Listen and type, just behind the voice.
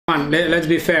Come on, let's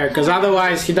be fair, because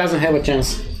otherwise he doesn't have a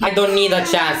chance. I don't need a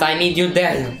chance, I need you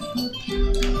there.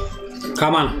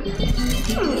 Come on.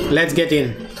 Let's get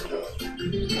in.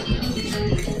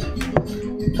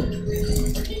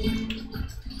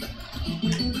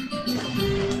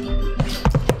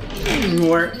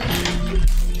 Where?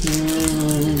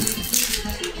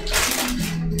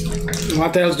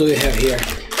 What else do we have here?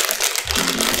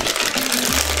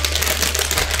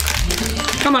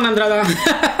 Come on, Andrada.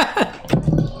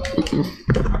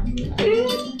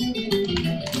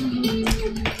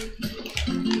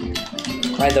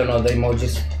 I don't know the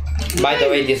emojis. By the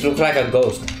way, this looks like a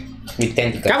ghost with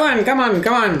tentacles. Come on, come on,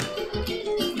 come on.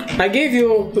 I gave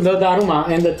you the Daruma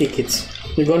and the tickets.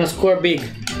 We're gonna score big.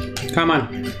 Come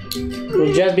on.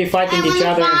 We'll just be fighting each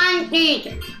other.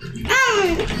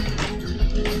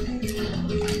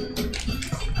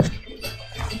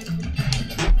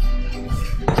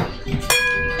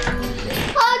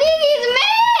 Oh, this is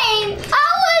mine! How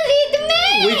was it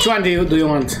made? Which one do you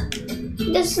want?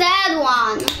 The sad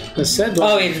one. The sad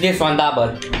one? Oh, it's this one double.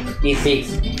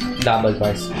 E6 double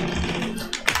price.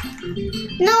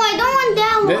 No, I don't want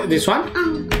that one. This one?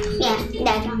 Yeah,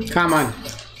 that one. Come on.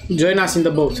 Join us in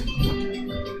the boat.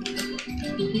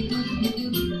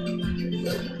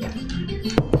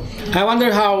 I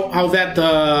wonder how that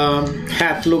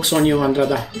hat looks on you,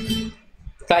 Andrada.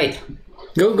 Try it.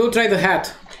 Go try the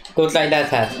hat. Go try that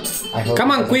hat.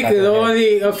 Come on, quick!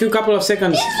 Only a couple of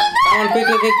seconds. Come on,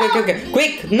 quick!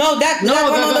 Quick! No, that No,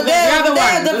 one over the there. other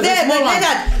one. The small one.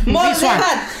 More This one.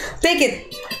 that. Take it.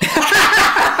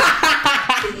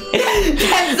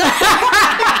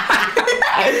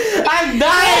 I'm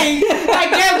dying. I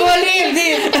can't believe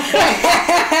this.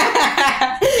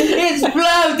 It's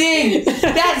floating.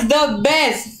 That's the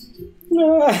best.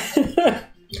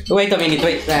 Wait a minute.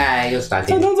 Wait. You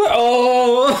started.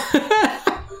 Oh!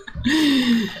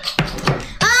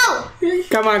 Oh!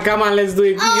 Come on, let's do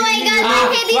it. Oh my god, my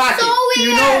head is so weird!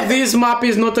 You know this map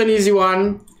is not an easy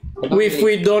one if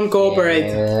we don't cooperate.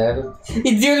 Yeah.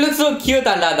 You look so cute,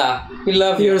 Andrada. We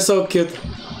love you. You're so cute.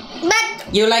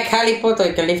 But, You like Harry Potter,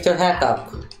 you can lift your hat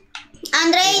up.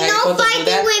 Andre, Harry no Potter do fighting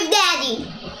that? with daddy.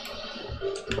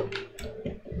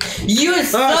 You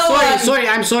so sorry,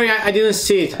 I'm sorry, I didn't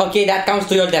see it. Okay, that counts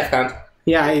to your death count.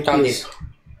 Yeah, it Count is. it.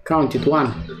 Count it, one.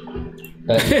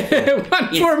 One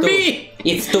It's for two. me!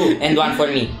 It's two and one for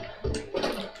me.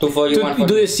 Two for you, one for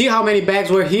Do me. you see how many bags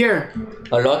were here?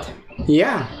 A lot?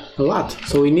 Yeah, a lot.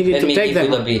 So we needed Let to me take give you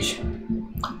the them. bridge.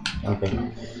 Okay.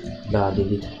 Da,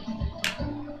 did it.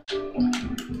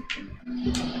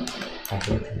 I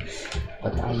hate it.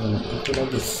 But I'm gonna take it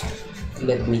like this.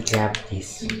 Let me grab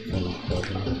this.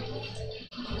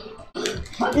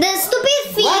 The stupid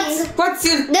thing. What's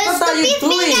your... The what are you stupid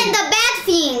doing? thing and the bad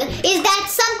thing is that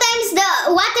sometimes the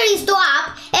water is too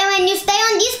up, and when you stay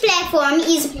on this platform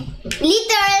is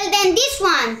literal than this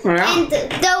one.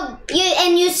 Yeah.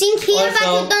 And you sink here, but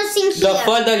Also, you don't sink the here.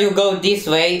 further you go this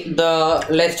way, the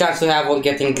less chance you have of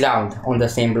getting ground on the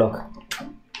same block.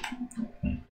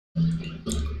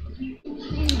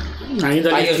 I need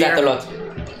a I lift use that a here. lot.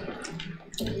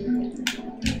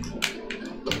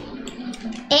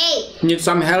 Hey, Need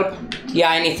some help? Yeah,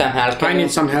 I need some help. I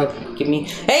need some help. Give me.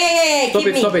 Hey! Stop give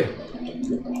it, me. stop it.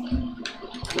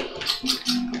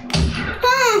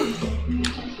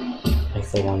 I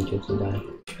still want you to die.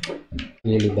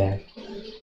 Really bad.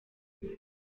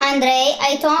 Andre,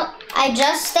 I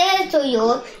just said to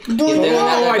you, do Is there Oh,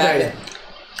 another I bag? died.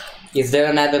 Is there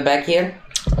another bag here?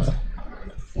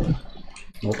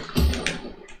 Nope.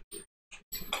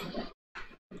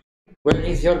 Where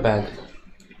is your bag?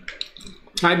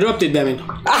 I dropped it, damn it.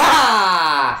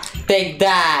 Ah! Take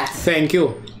that! Thank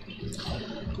you.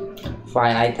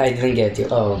 Fine, I didn't get you.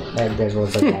 Oh, there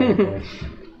was a guy there.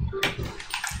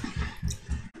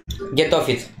 Get off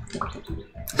it.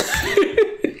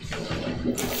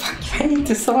 Fuck, I need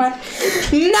to someone.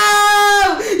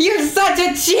 No! You're such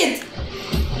a cheat!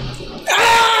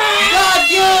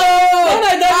 Got you!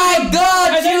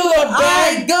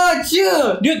 I got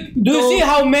you! Do you see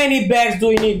how many bags do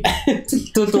we need?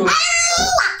 Two.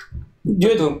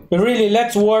 Dude, really,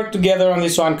 let's work together on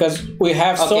this one because we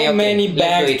have so many let's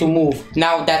bags do it. to move.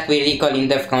 Now that we recall in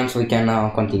death counts, we can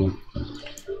continue.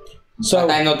 So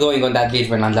But I'm not going on that beach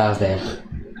when Andra's there.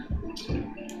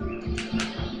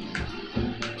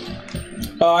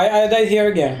 oh, I died here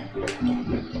again.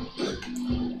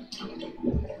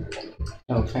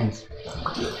 Oh, thanks.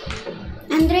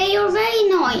 Andre, you're very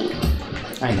annoying.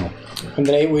 I know.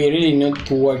 Andre, we really need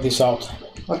to work this out.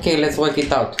 Okay, let's work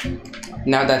it out.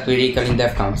 Now that we recall in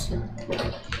death counts.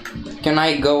 Can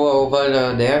I go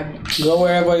over there? Go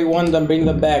wherever you want and bring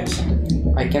the bags.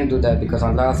 I can't do that because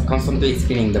Andrea's constantly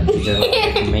spinning the pigeon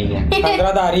like a maniac.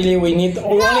 Andrada, really, we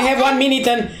only have 1 minute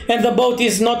and the boat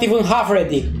is not even half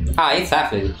ready. Ah, it's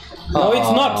half ready. No,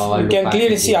 it's not. You can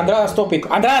clearly see. Andrada, stop it.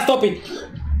 Andrada, stop it.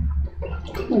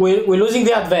 We're losing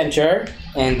the adventure.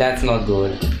 And that's not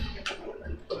good.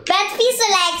 But Piso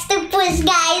likes to push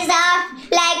guys off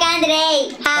like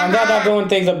Andre. Andrada, go and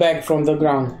take the bag from the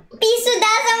ground. Piso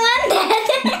doesn't want that.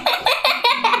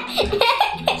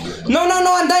 No,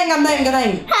 I'm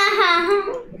dying.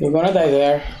 You're gonna die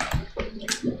there.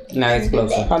 Now it's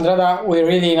closer. Andrada, we're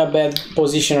really in a bad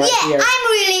position right Yeah, here. I'm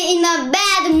really in a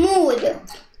bad mood.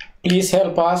 Please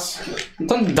help us.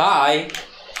 Don't die.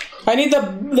 I need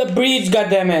the bridge,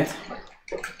 goddammit.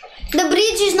 The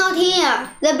bridge is not here.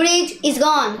 The bridge is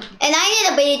gone. And I need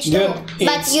a bridge too.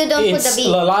 But you don't put the It's bridge.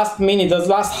 the last minute, the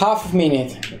last half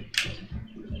minute.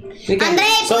 Andre,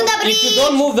 So put the bridge. if you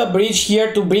don't move the bridge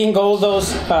here to bring all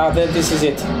those, then this is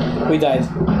it. We died.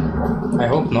 I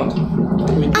hope not.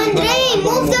 Andre,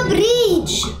 move the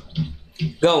bridge.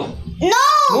 Go. No!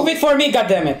 Move it for me,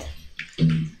 goddammit.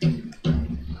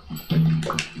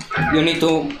 You need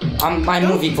to... I'm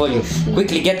moving for you.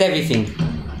 Quickly, get everything.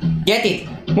 Get it.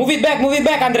 Move it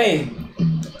back, Andre.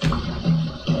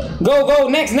 Go,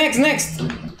 next.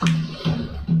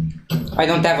 I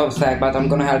don't have a stack, but I'm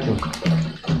gonna help you.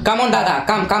 Come on, Dada.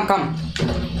 Come.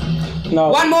 No.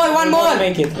 One more.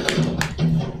 Make it.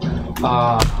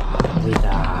 We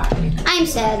died. I'm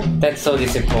sad. That's so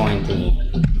disappointing.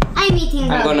 I'm eating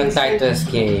I'm gonna bubbles. try to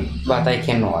escape, but I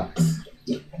cannot.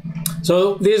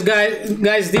 So this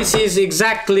guys, this is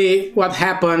exactly what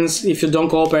happens if you don't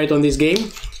cooperate on this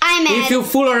game. I'm mad. If you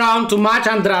fool around too much,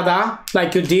 Andrada,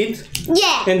 like you did,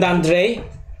 Yeah. and Andre,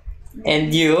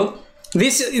 And you?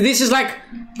 this is like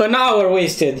an hour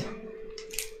wasted.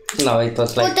 No, it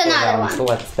was like Put another 4 rounds. one.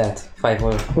 What's that? 5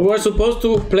 or... We were supposed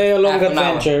to play a long Half an hour.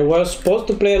 adventure. We were supposed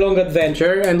to play a long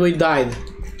adventure, and we died.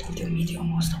 You're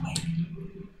almost away.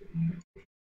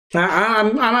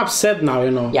 I'm upset now,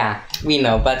 you know. Yeah, we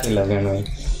know, but we love you anyway.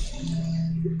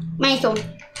 My soul.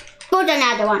 Put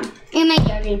another one in my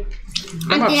turn.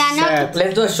 I'm Until I not, upset.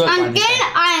 Let's do a short one. until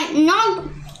I not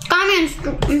come and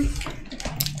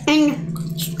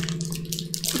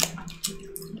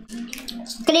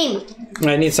scream.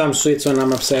 I need some sweets when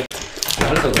I'm upset.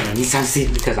 I'm also gonna need some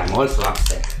seed because I'm also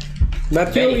upset.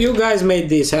 But you guys made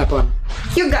this happen.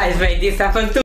 You guys made this happen too.